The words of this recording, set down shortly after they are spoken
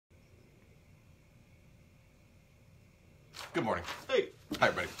Good morning. Hey. Hi,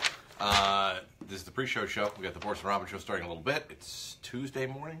 everybody. This is the pre-show show. We got the Boris and Robyn Show starting in a little bit. It's Tuesday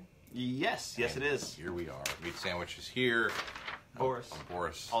morning. Yes, yes it is. Here we are. Meat Sandwich is here. Boris. I'm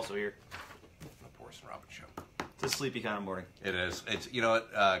Boris. Also here. The Boris and Robyn Show. It's a sleepy kind of morning. It is. It's, you know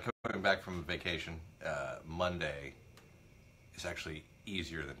what, coming back from vacation, Monday is actually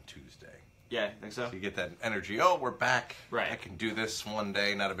easier than Tuesday. Yeah, I think so. So you get that energy. Oh, we're back. Right. I can do this one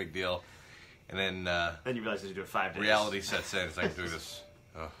day, not a big deal. And then you realize that you do it 5 days. reality sets in. It's like, do this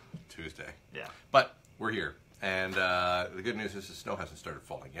Tuesday. Yeah. But we're here. And the good news is the snow hasn't started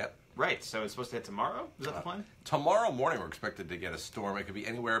falling yet. Right, so it's supposed to hit tomorrow? Is that the plan? Tomorrow morning we're expected to get a storm. It could be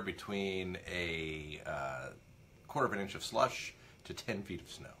anywhere between a quarter of an inch of slush to 10 feet of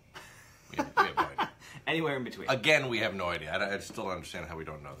snow. We have no idea. Anywhere in between. Again, we have no idea. I still don't understand how we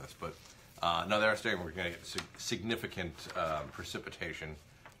don't know this. But no, they're saying we're going to get significant precipitation.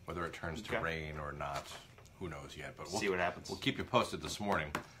 Whether it turns to rain or not, who knows yet. But we'll see what happens. We'll keep you posted this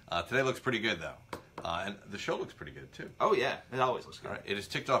morning. Today looks pretty good, though. And the show looks pretty good, too. Oh, yeah. It always looks good. All right. It is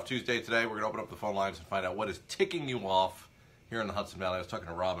Ticked Off Tuesday today. We're going to open up the phone lines and find out what is ticking you off here in the Hudson Valley. I was talking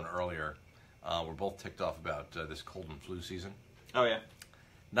to Robyn earlier. We're both ticked off about this cold and flu season. Oh, yeah.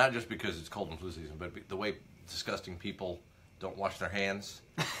 Not just because it's cold and flu season, but the way disgusting people don't wash their hands.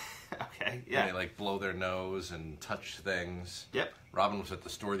 Okay, yeah. And they like blow their nose and touch things. Yep. Robyn was at the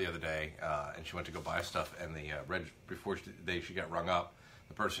store the other day, and she went to go buy stuff, and the before she got rung up,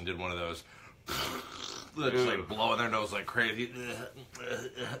 the person did one of those, just like blowing their nose like crazy.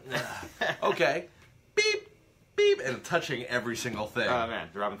 Okay, beep, beep, and touching every single thing. Oh man,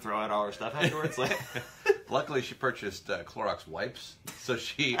 did Robyn throw out all her stuff afterwards? Luckily, she purchased Clorox wipes, so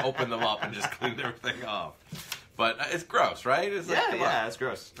she opened them up and just cleaned everything off. But it's gross, right? It's like, yeah, it's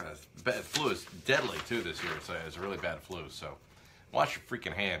gross. Flu is deadly too this year. It's a really bad flu. So wash your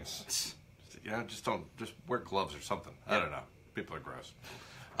freaking hands. Just wear gloves or something. I don't know. People are gross.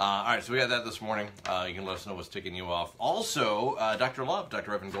 All right, so we got that this morning. You can let us know what's ticking you off. Also, Dr. Love,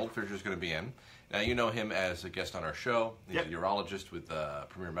 Dr. Evan Goldfisher is going to be in. Now you know him as a guest on our show. He's a urologist with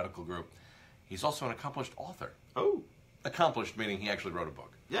Premier Medical Group. He's also an accomplished author. Oh. Accomplished meaning he actually wrote a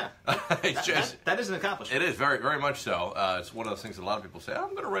book. Yeah. That is an accomplishment. It is, very, very much so. It's one of those things that a lot of people say, I'm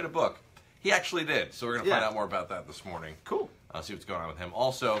going to write a book. He actually did. So we're going to find out more about that this morning. Cool. See what's going on with him.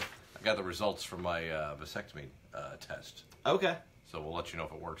 Also, I got the results from my vasectomy test. Okay. So we'll let you know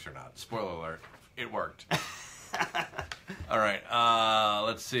if it works or not. Spoiler alert, it worked. All right.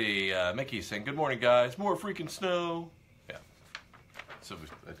 Let's see. Mickey's saying, good morning, guys. More freaking snow. Yeah. So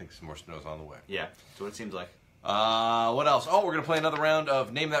I think some more snow's on the way. Yeah. That's what it seems like. What else? Oh, we're going to play another round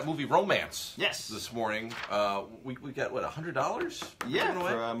of Name That Movie Romance. Yes. This morning. We got, what, $100? Yeah,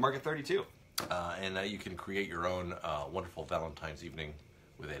 for Market 32. And you can create your own wonderful Valentine's evening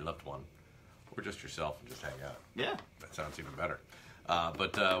with a loved one. Or just yourself and just hang out. Yeah. That sounds even better.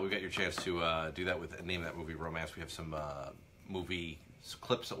 But we got your chance to do that with Name That Movie Romance. We have some movie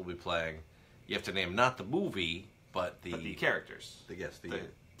clips that we'll be playing. You have to name not the movie, but the characters.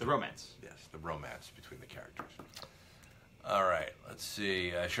 The romance. Yes, the romance between the characters. All right, let's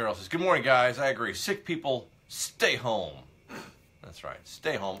see. Cheryl says, good morning, guys. I agree. Sick people, stay home. That's right.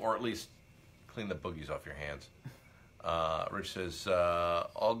 Stay home, or at least clean the boogies off your hands. Rich says,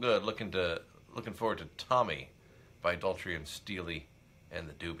 all good. Looking forward to Tommy by Daltrey and Steely and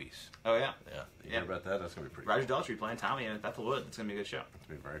the Doobies. Oh, yeah. Yeah. You hear about that? That's going to be pretty Roger Daltrey playing Tommy and Bethel Wood. It's going to be a good show. It's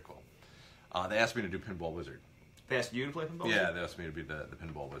going to be very cool. They asked me to do Pinball Wizard. They asked you to play Pinball Wizard? Yeah, they asked me to be the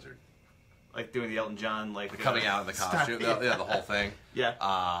Pinball Wizard. Like doing the Elton John, like... coming out in the costume. Yeah, the whole thing. Yeah.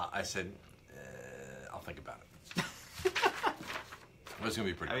 I said, I'll think about it. It was going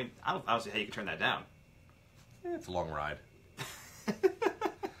to be pretty cool. I mean, I don't see how you could turn that down. It's a long ride.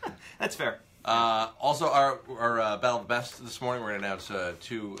 That's fair. Also, our Battle of the Best this morning, we're going to announce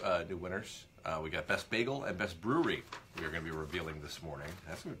two new winners. We got Best Bagel and Best Brewery we are going to be revealing this morning.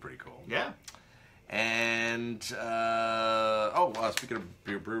 That's going to be pretty cool. Yeah. And, speaking of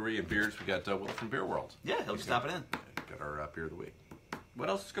beer brewery and beers, we got Will from Beer World. Yeah, he'll be stopping in. Got our beer of the week. What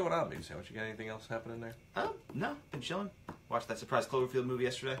else is going on, Meat Sandwich? You got anything else happening there? No, been chilling. Watched that surprise Cloverfield movie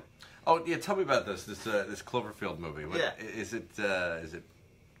yesterday. Oh, yeah, tell me about this Cloverfield movie. Yeah. Is it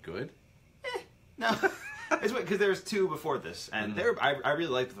good? No. It's because there was two before this, and I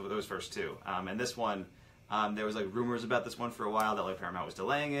really liked those first two. And this one, there was like rumors about this one for a while that like Paramount was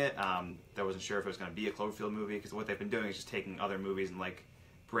delaying it. They wasn't sure if it was going to be a Cloverfield movie because what they've been doing is just taking other movies and like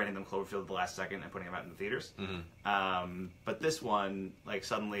branding them Cloverfield at the last second and putting them out in the theaters. But this one, like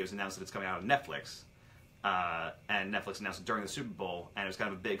suddenly it was announced that it's coming out on Netflix. And Netflix announced it during the Super Bowl, and it was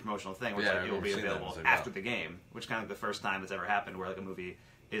kind of a big promotional thing where it will be available after the game, which is kind of the first time it's ever happened where like a movie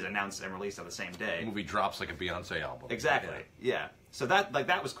is announced and released on the same day. The movie drops like a Beyonce album. Exactly. Yeah. So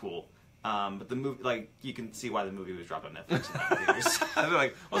that was cool. But the movie, like, you can see why the movie was dropped on Netflix. They're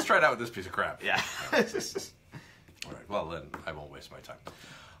like, let's try it out with this piece of crap. Yeah. All right. Well, then I won't waste my time.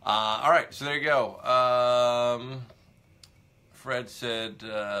 All right. So there you go. Fred said,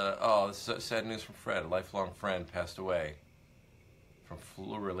 this is sad news from Fred. A lifelong friend passed away from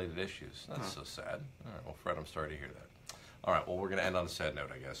flu-related issues. That's so sad. All right. Well, Fred, I'm sorry to hear that. All right. Well, we're going to end on a sad note,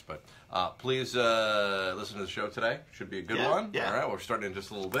 I guess. But please listen to the show today. Should be a good one. Yeah. All right. We're starting in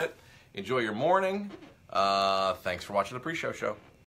just a little bit. Enjoy your morning. Thanks for watching the pre-show show.